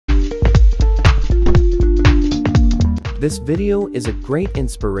This video is a great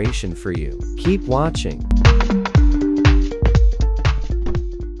inspiration for you. Keep watching.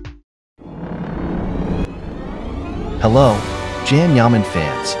 Hello, Yaman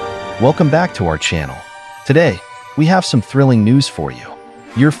fans. Welcome back to our channel. Today, we have some thrilling news for you.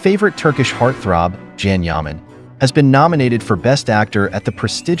 Your favorite Turkish heartthrob, Yaman, has been nominated for Best Actor at the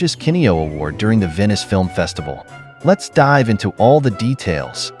prestigious Kineo Award during the Venice Film Festival. Let's dive into all the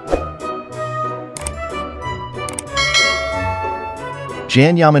details.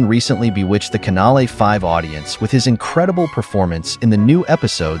 Yaman recently bewitched the Canale 5 audience with his incredible performance in the new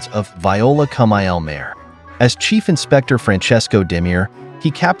episodes of Viola Mare. As Chief Inspector Francesco Demir, he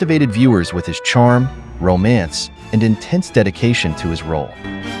captivated viewers with his charm, romance, and intense dedication to his role.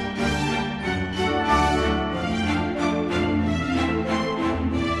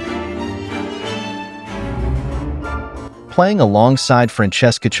 Playing alongside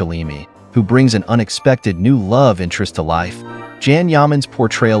Francesca Cellini, who brings an unexpected new love interest to life, Yaman's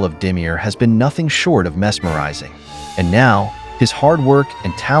portrayal of Demir has been nothing short of mesmerizing. And now, his hard work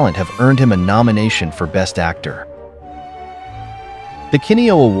and talent have earned him a nomination for Best Actor. The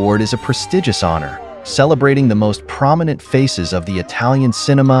Kineo Award is a prestigious honor, celebrating the most prominent faces of the Italian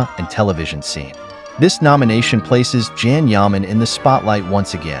cinema and television scene. This nomination places Yaman in the spotlight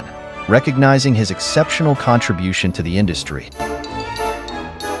once again, recognizing his exceptional contribution to the industry.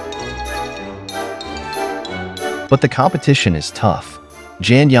 But the competition is tough.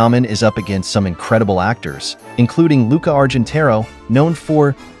 Yaman is up against some incredible actors, including Luca Argentero, known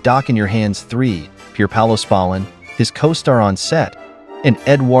for Doc in Your Hands 3, Pierpaolo Spallin, his co-star on set, and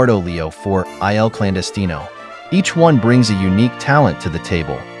Eduardo Leo for Il Clandestino. Each one brings a unique talent to the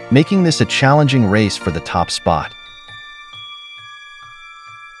table, making this a challenging race for the top spot.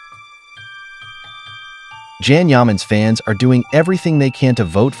 Yaman's fans are doing everything they can to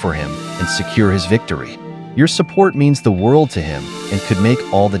vote for him and secure his victory. Your support means the world to him and could make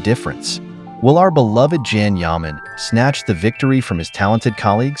all the difference. Will our beloved Yaman snatch the victory from his talented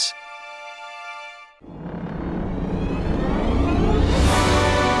colleagues?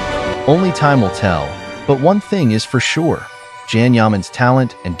 Only time will tell, but one thing is for sure. Yaman's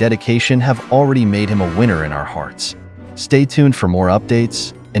talent and dedication have already made him a winner in our hearts. Stay tuned for more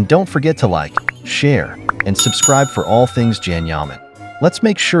updates, and don't forget to like, share, and subscribe for all things Yaman. Let's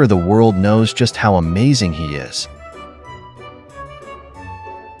make sure the world knows just how amazing he is.